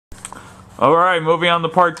Alright, moving on to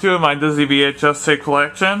part 2 of my Disney VHS tape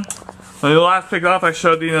collection. When we last picked up, I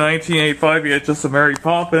showed you the 1985 VHS of Mary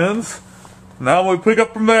Poppins. Now we pick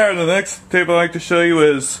up from there. The next tape I'd like to show you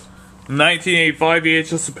is 1985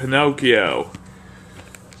 VHS of Pinocchio.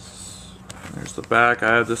 There's the back.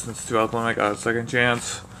 I had this since 2001. I got a second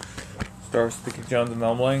chance. Star Sticky Jones and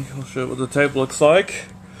Mumbling. I'll show you what the tape looks like.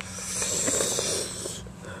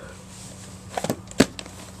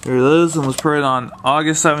 Here it is, and was printed on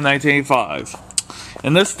August 7, 1985.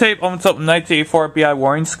 And this tape opens up in 1984 FBI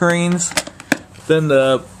warning screens, then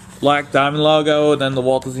the Black Diamond logo, then the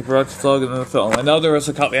Walt Disney Productions logo, and then the film. I know there was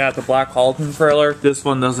a copy that had the Black Halton trailer. This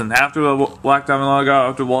one doesn't have to have the Black Diamond logo.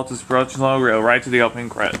 After Walt Disney Productions logo, we'll go right to the opening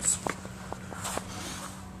credits.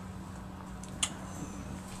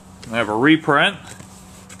 I have a reprint,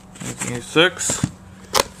 1986.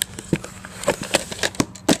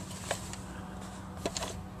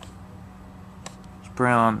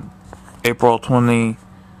 Printed on April 28,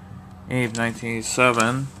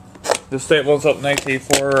 1987. This tape opens up in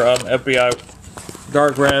 1984, FBI,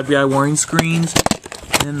 dark red FBI warning screens,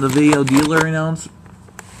 then the video dealer announcements,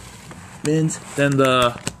 then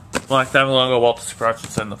the Black Diamond logo, Walt Disney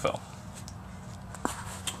Productions, and the film.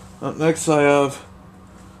 Up next I have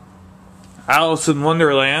Alice in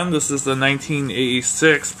Wonderland. This is the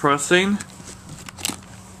 1986 pressing.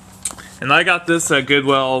 And I got this at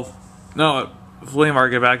Goodwill, flea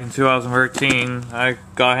market back in 2013. I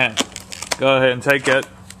go ahead and take it.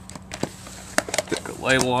 Stick a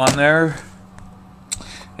label on there.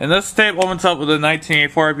 And this tape opens up with the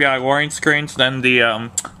 1984 FBI warning screens, then the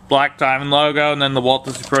Black Diamond logo, and then the Walt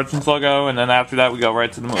Disney Productions logo, and then after that we go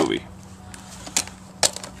right to the movie.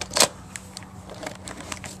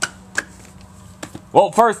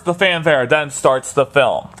 Well, first the fanfare, then starts the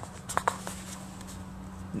film.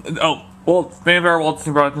 Oh, well, fanfare, Walt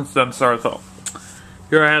Disney Productions, then starts the film.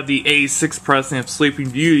 Here I have the A6 pressing of Sleeping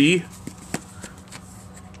Beauty.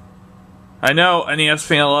 I know NES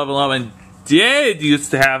fan 1111 did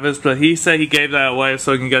used to have this, but he said he gave that away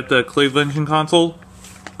so he can get the Cleveland console.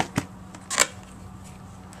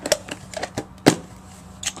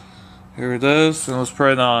 Here it is, and it was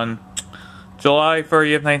printed on July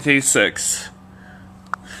 30th, 1986.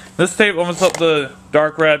 This tape opens up the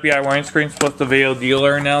dark red FBI warning screens plus the video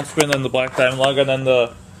dealer announcement and the Black Diamond logo, and then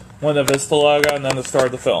the Buena Vista logo, and then the start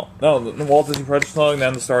of the film. No, the Walt Disney Productions logo, and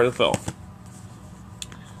then the start of the film.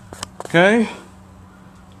 Okay.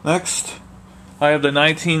 Next, I have the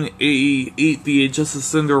 1988 VHS of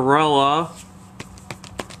Cinderella.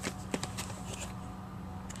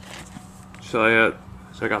 So I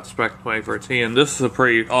got this back in 2013, and this is a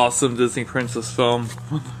pretty awesome Disney princess film.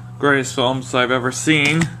 Greatest films I've ever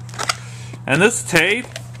seen. And this tape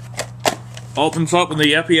opens up in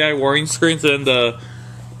the FBI warning screens and the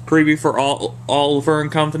preview for Oliver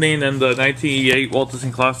and Company, and then the 1988 Walt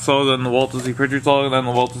Disney Classics logo, then the Walt Disney Pictures logo, then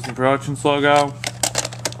the Walt Disney Productions logo,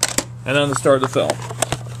 and then the start of the film.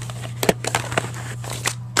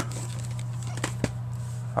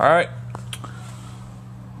 Alright.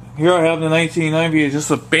 Here I have the 1990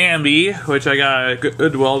 just a Bambi, which I got at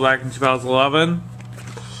Goodwill back in 2011.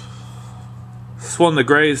 It's one of the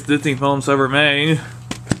greatest Disney films ever made.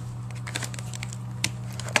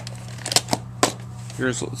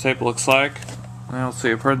 Here's what the tape looks like. I don't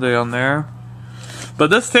see a print date on there. But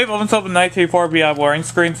this tape opens up in 1984 FBI warning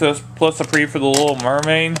screen, so plus a preview for The Little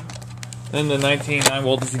Mermaid. Then the 1989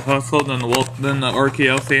 Walt Disney Classics logo, then the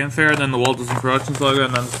RKO fanfare, then the Walt Disney Productions logo,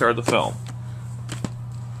 and then the start of the film.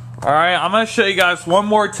 Alright, I'm going to show you guys one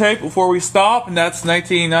more tape before we stop, and that's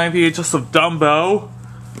 1989 VHS of Dumbo.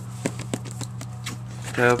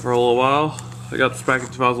 Had for a little while. I got this back in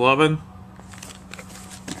 2011.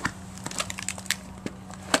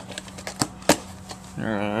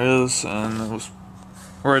 There it is, and it was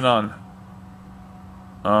right on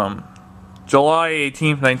July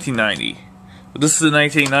 18th, 1990. But this is the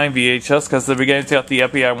 1989 VHS because they began to take out the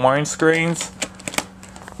FBI warning screens,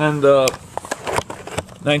 and the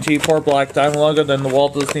 1984 Black Diamond logo, then the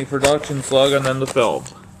Walt Disney Productions logo, and then the film.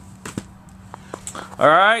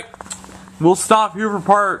 Alright. We'll stop here for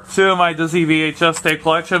part 2 of my Disney VHS tape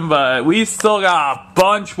collection, but we still got a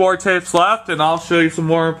bunch more tapes left, and I'll show you some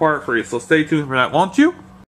more in part 3, so stay tuned for that, won't you?